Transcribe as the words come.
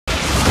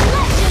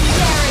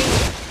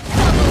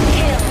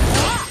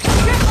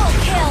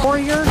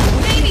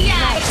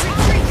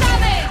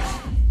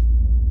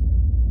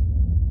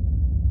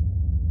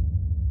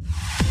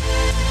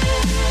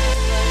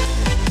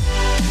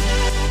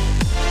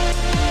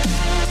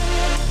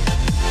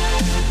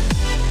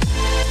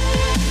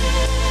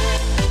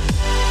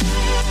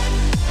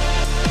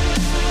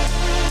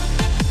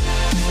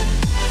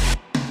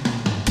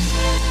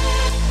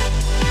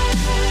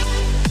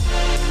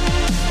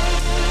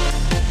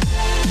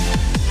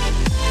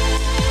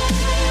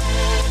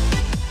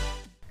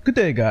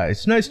Good day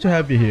guys, nice to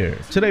have you here.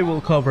 Today we'll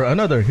cover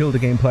another Hilda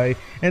gameplay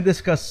and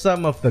discuss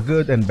some of the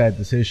good and bad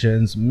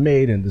decisions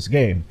made in this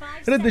game.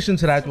 In addition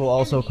to that, we'll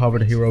also cover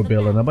the hero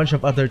build and a bunch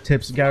of other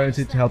tips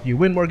guaranteed to help you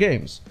win more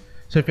games.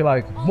 So if you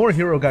like more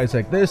hero guides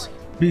like this,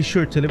 be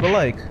sure to leave a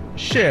like,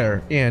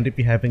 share, and if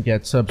you haven't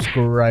yet,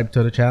 subscribe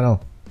to the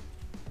channel.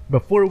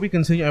 Before we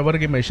continue, I want to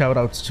give my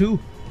shoutouts to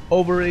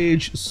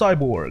Overage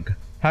Cyborg.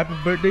 Happy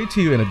birthday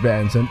to you in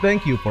advance and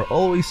thank you for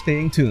always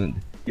staying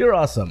tuned. You're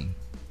awesome.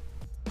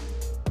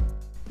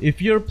 If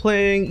you're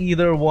playing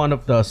either one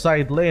of the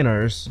side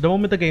laners, the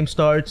moment the game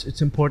starts,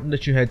 it's important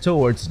that you head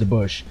towards the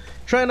bush.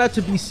 Try not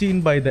to be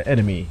seen by the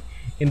enemy.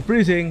 In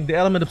freezing, the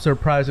element of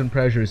surprise and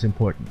pressure is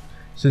important.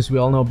 Since we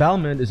all know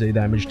Balmond is a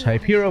damage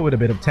type hero with a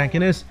bit of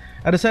tankiness,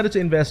 I decided to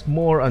invest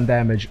more on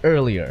damage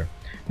earlier.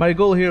 My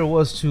goal here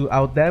was to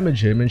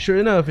outdamage him, and sure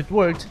enough it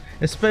worked,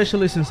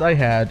 especially since I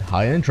had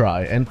high and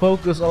dry and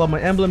focused all of my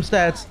emblem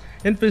stats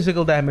in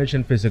physical damage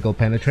and physical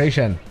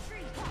penetration.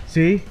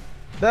 See?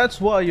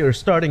 That's why your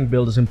starting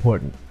build is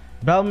important.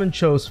 Balmond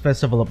chose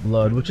Festival of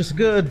Blood, which is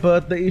good,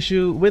 but the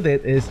issue with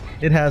it is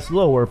it has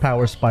lower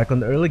power spike on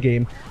the early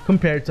game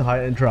compared to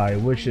High and Dry,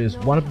 which is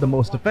one of the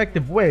most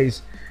effective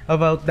ways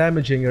of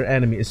outdamaging your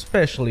enemy,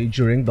 especially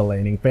during the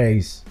laning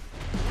phase.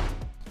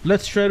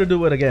 Let's try to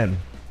do it again.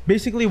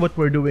 Basically what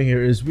we're doing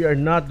here is we are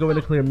not going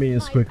to clear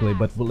minions quickly,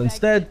 but will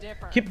instead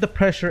keep the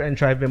pressure and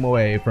drive them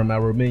away from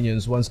our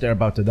minions once they're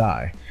about to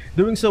die.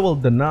 Doing so will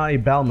deny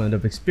Balmond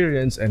of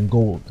experience and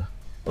gold.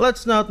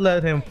 Let's not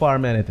let him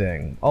farm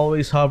anything.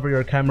 Always hover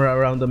your camera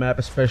around the map,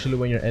 especially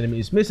when your enemy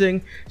is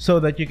missing, so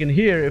that you can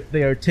hear if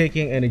they are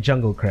taking any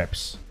jungle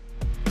creeps.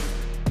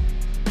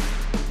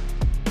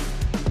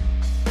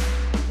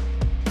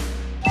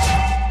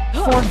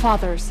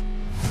 Forefathers,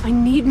 I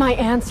need my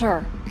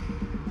answer.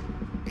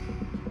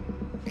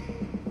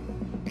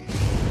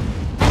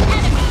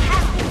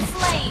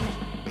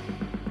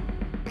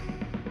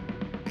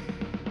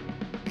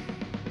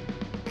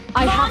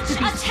 I have to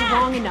be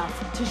strong enough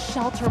to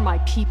shelter my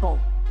people.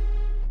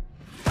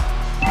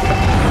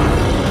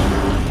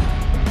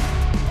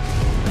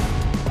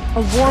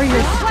 A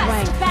warrior's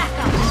strength.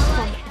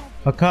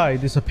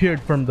 Hakai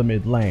disappeared from the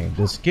mid lane.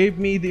 This gave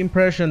me the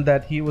impression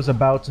that he was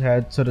about to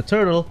head to the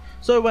turtle,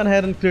 so I went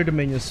ahead and cleared the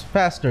minions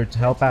faster to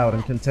help out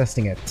in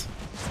contesting it.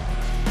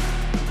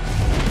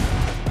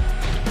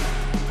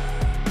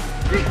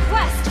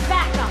 Request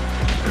backup.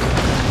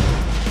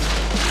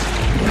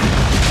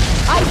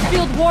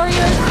 Icefield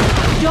warriors,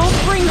 don't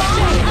bring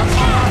shame.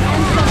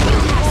 And so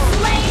you have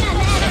slain an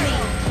enemy.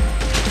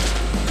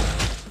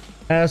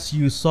 As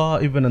you saw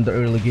even in the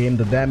early game,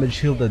 the damage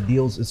Hilda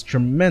deals is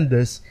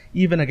tremendous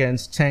even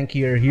against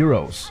tankier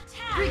heroes.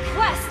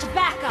 Request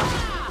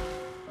backup.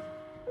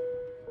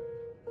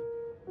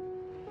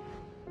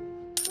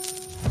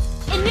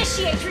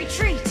 Initiate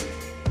retreat.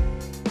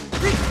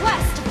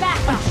 Request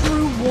backup. A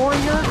true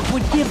warrior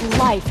would give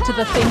life to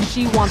the thing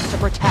she wants to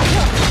protect.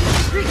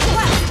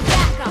 Request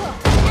backup.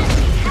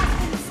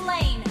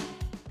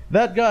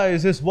 That,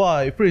 guys, is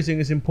why freezing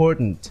is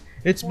important.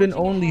 It's been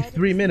only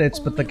 3 minutes,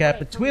 but the gap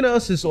between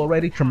us is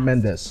already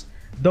tremendous.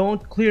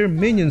 Don't clear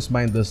minions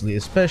mindlessly,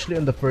 especially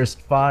in the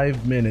first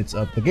 5 minutes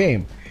of the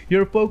game.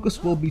 Your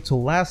focus will be to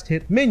last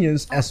hit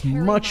minions as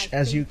much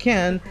as you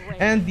can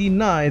and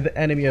deny the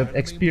enemy of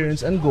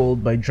experience and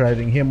gold by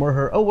driving him or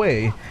her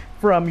away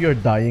from your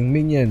dying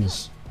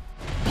minions.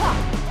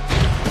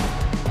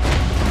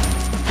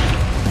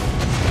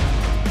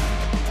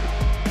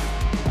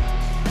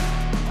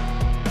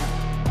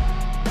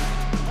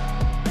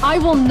 I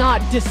will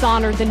not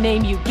dishonor the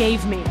name you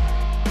gave me.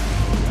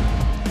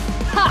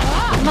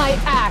 Ha! My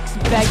axe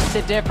begs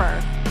to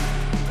differ.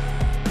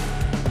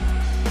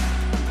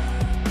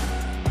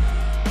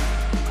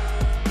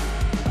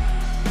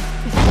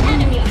 The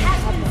enemy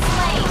has been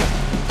slain.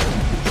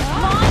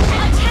 Launch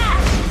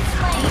attack.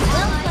 Slain.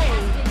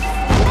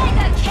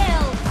 Mega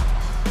kill.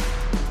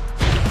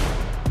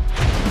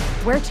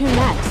 Where to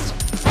next?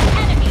 An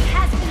enemy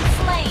has been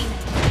slain.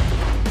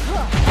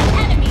 An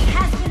enemy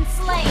has been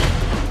slain.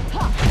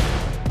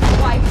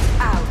 Wiped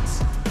out.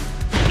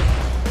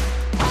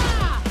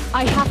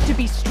 I have to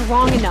be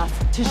strong enough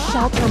to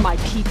shelter my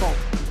people.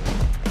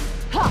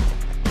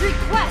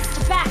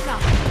 Request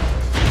backup.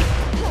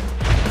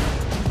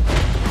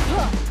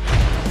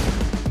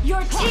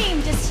 Your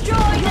team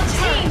destroyed the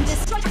team.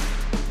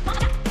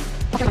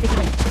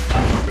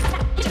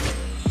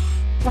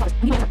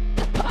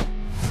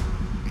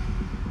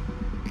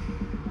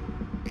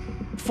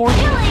 For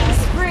killing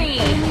spree.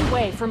 The only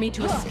way for me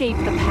to escape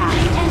the path.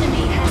 The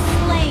enemy has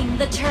slain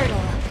the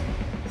turtle.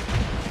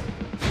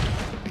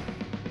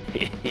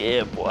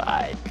 Yeah,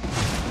 boy.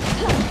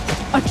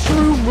 A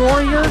true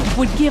warrior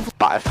would give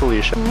life.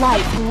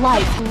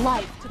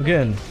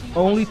 Again,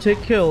 only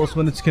take kills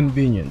when it's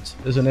convenient.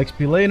 As an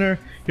XP laner,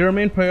 your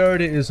main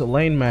priority is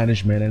lane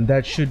management, and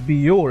that should be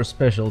your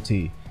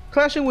specialty.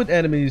 Clashing with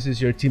enemies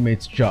is your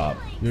teammate's job.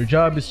 Your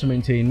job is to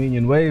maintain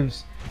minion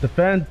waves,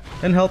 defend,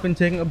 and help in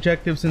taking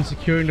objectives and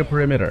securing the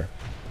perimeter.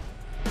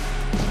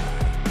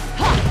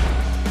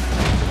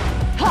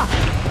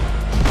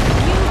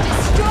 You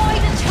destroy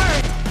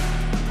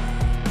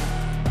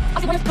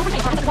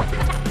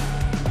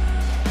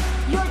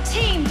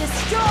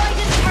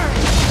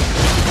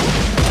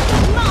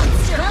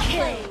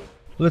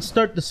Let's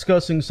start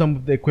discussing some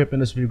of the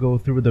equipment as we go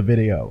through the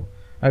video.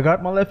 I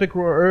got Malefic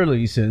Roar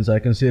early since I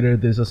consider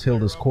this as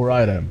Hilda's core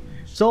item.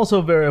 It's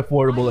also very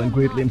affordable and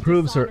greatly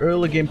improves her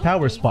early game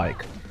power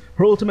spike.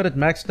 Her ultimate at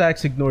max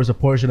stacks ignores a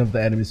portion of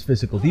the enemy's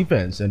physical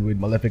defense, and with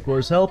Malefic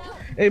Roar's help,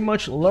 a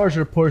much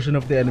larger portion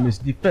of the enemy's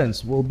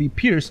defense will be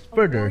pierced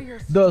further,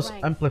 thus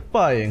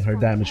amplifying her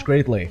damage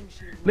greatly.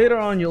 Later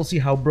on, you'll see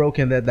how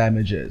broken that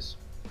damage is.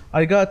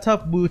 I got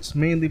Tough Boots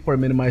mainly for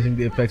minimizing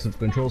the effects of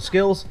control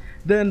skills,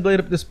 then Blade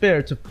of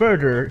Despair to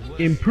further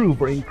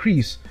improve or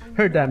increase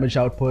her damage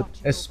output,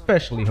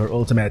 especially her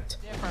ultimate.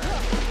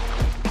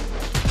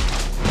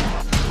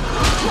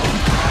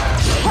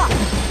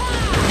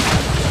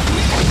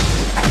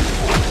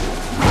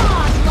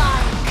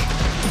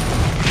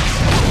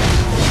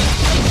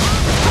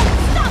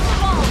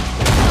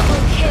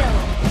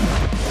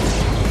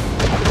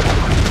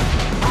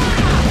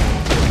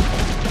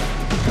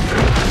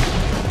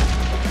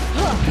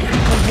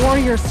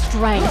 Warrior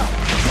strength.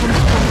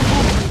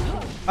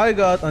 I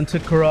got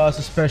Anticuras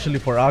especially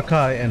for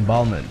Akai and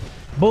Balmond.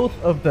 Both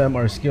of them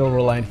are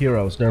skill-reliant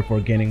heroes,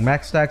 therefore gaining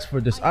max stacks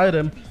for this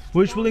item,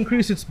 which will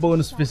increase its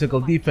bonus physical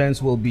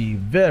defense, will be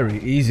very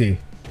easy.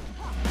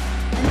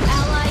 An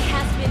ally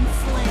has been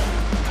slain.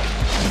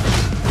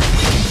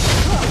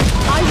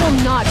 I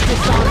will not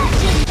dishonor.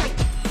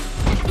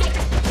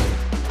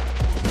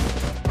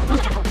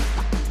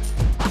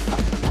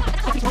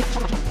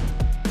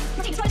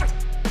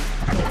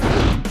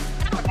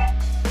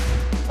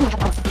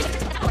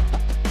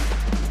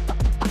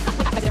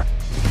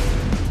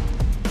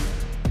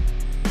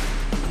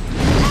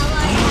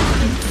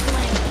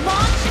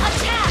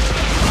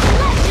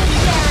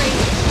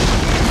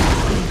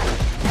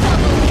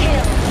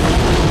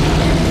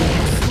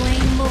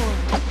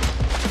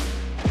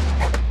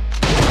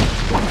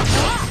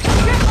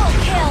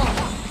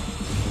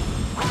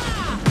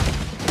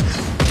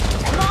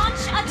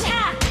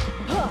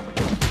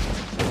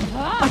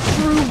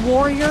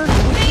 Warrior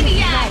would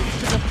give life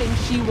to the thing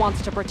she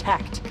wants to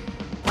protect.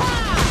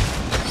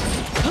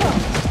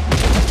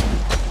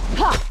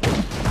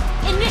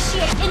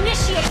 Initiate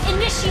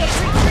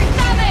retreat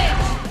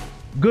damage!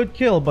 Good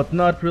kill, but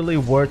not really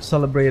worth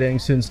celebrating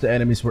since the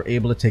enemies were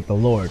able to take the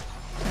Lord.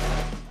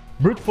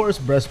 Brute Force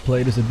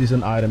Breastplate is a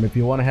decent item if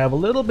you want to have a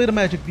little bit of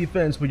magic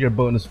defense with your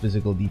bonus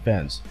physical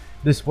defense.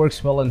 This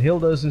works well on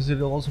Hilda since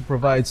it also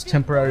provides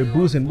temporary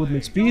boost in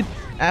movement speed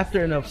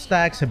after enough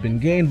stacks have been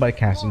gained by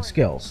casting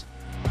skills.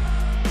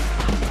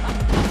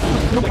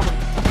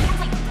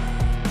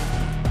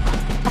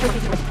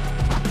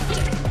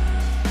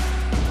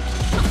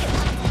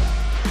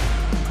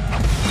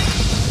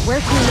 Where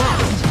to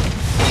next?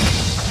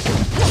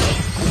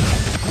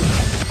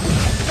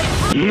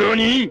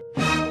 NANI?!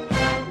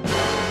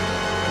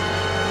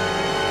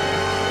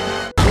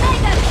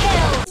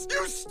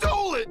 You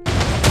stole it!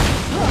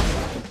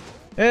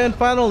 And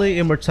finally,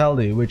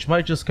 Immortality, which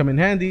might just come in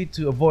handy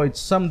to avoid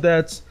some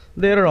deaths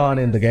later on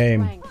in the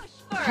game.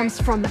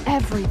 Comes from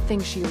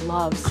everything she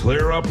loves.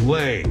 Clear up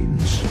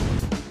lanes.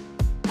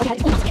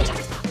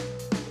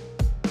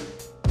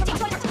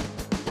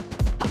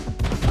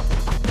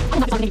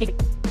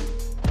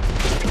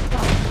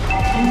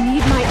 I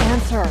need my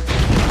answer.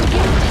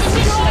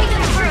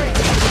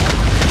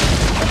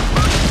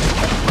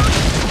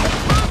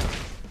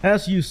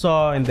 As you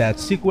saw in that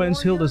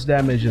sequence, Hilda's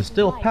damage is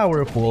still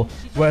powerful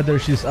whether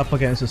she's up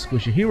against a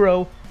squishy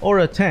hero or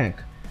a tank.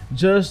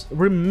 Just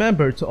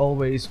remember to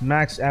always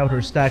max out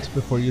her stacks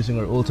before using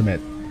her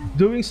ultimate.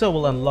 Doing so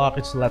will unlock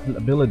its latent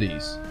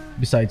abilities.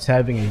 Besides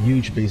having a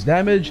huge base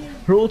damage,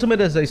 her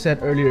ultimate, as I said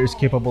earlier, is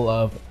capable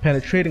of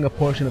penetrating a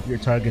portion of your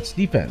target's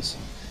defense.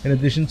 In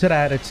addition to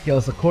that, it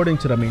scales according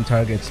to the main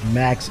target's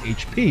max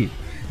HP.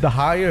 The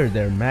higher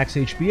their max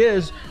HP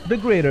is, the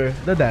greater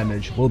the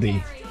damage will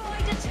be.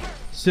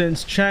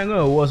 Since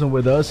Chang'o wasn't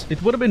with us,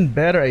 it would have been a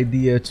better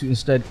idea to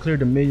instead clear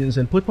the minions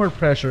and put more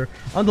pressure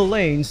on the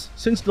lanes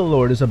since the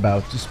Lord is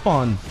about to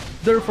spawn,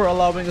 therefore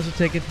allowing us to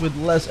take it with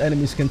less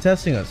enemies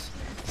contesting us.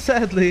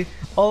 Sadly,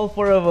 all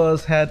four of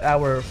us had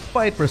our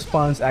fight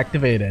response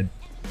activated.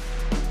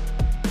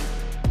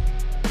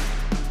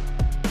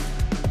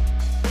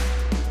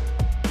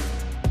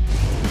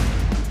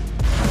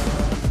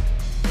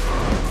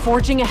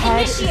 Forging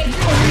ahead is the only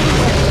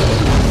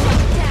way.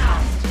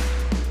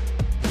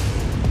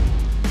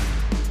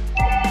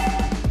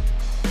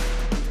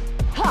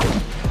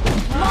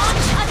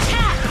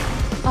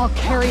 I'll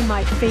carry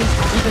my fate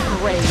to the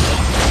grave.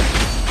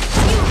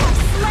 You have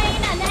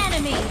slain an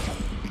enemy!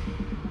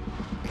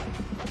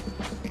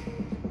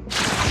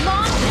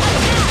 Launch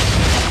attack!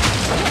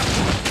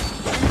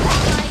 An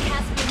ally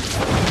has been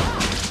slain.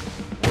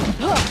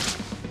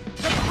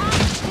 The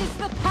path is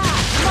the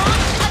path!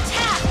 Launch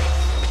attack!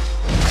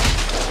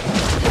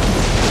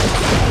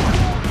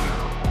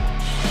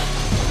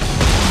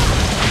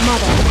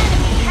 Mother,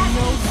 Enemy has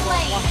been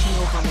slain! watching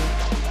over me.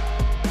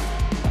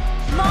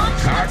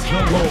 Launch Attack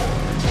attack! the Lord.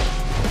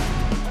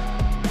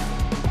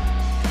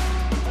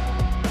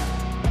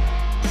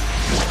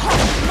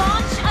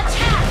 Launch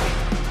attack!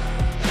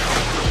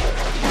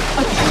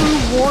 A true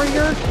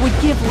warrior would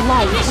give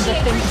life to the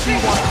things she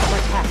wants to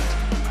protect.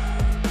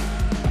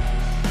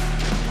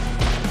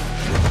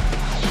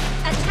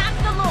 Attack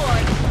the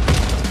Lord.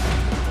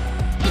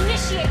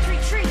 Initiate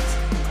retreat.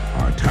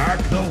 Attack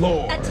the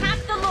Lord. Attack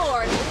the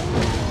Lord.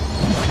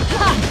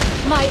 Ha!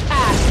 My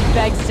axe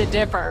begs to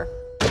differ.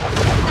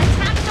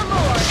 Attack the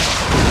Lord.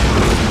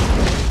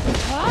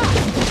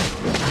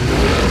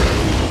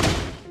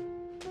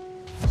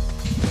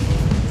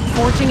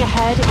 Forging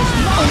ahead is the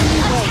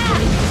only way to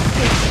make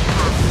mistakes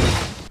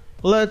pass.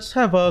 Let's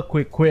have a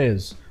quick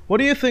quiz. What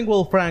do you think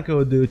will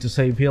Franco do to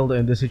save Hilda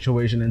in this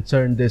situation and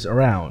turn this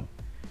around?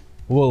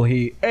 Will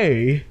he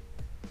A.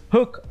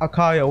 hook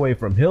Akai away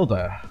from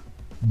Hilda?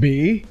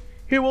 B.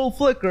 He will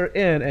flicker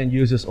in and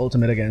use his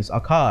ultimate against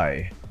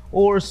Akai?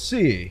 Or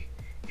C.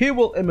 He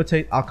will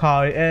imitate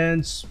Akai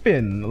and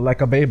spin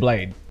like a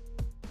Beyblade?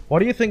 What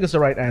do you think is the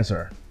right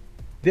answer?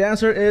 The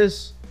answer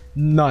is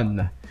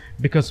none,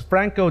 because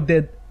Franco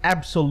did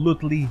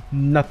absolutely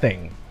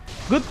nothing.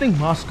 Good thing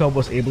Moscow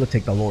was able to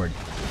take the Lord.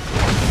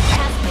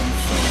 Has been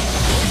slain.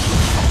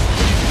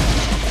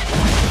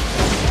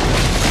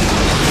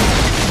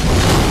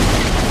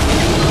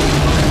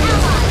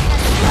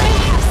 Ally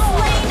has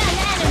slain an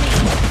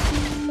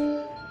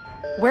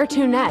enemy. Where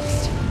to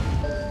next?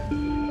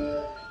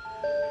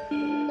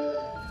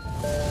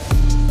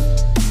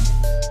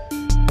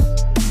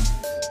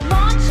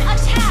 Launch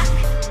attack.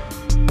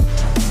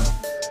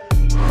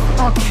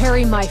 I'll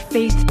carry my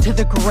faith to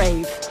the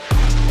grave.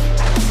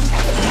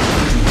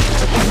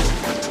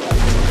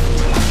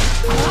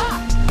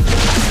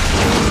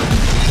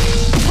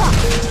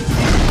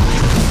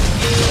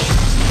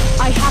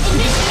 I have to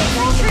be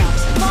strong enough.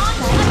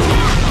 Launch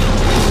attack.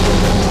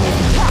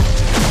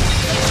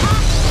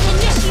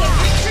 Initiate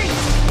retreat.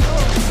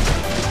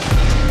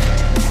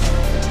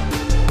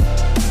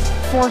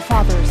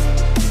 Forefathers,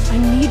 I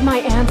need my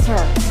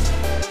answer.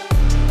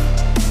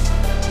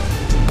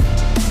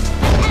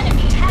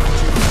 Enemy has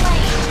been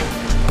slain.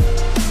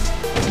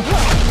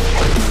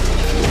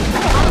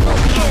 Double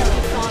kill.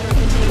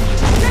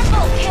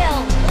 Triple kill.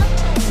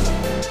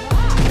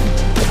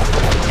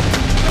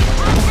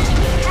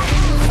 Enemy has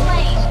been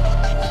slain.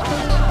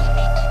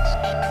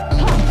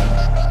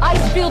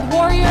 Icefield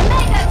warrior,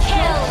 Mega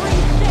kill.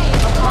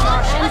 upon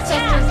our Launch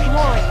ancestors' attack.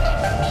 glory.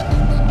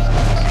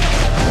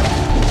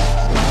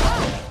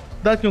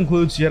 That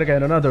concludes yet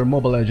again another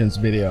Mobile Legends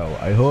video.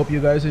 I hope you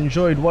guys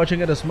enjoyed watching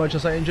it as much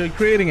as I enjoyed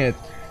creating it.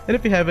 And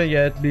if you haven't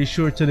yet, be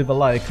sure to leave a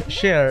like,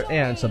 share,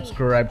 and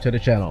subscribe to the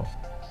channel.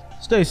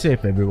 Stay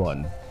safe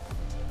everyone.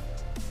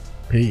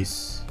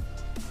 Peace.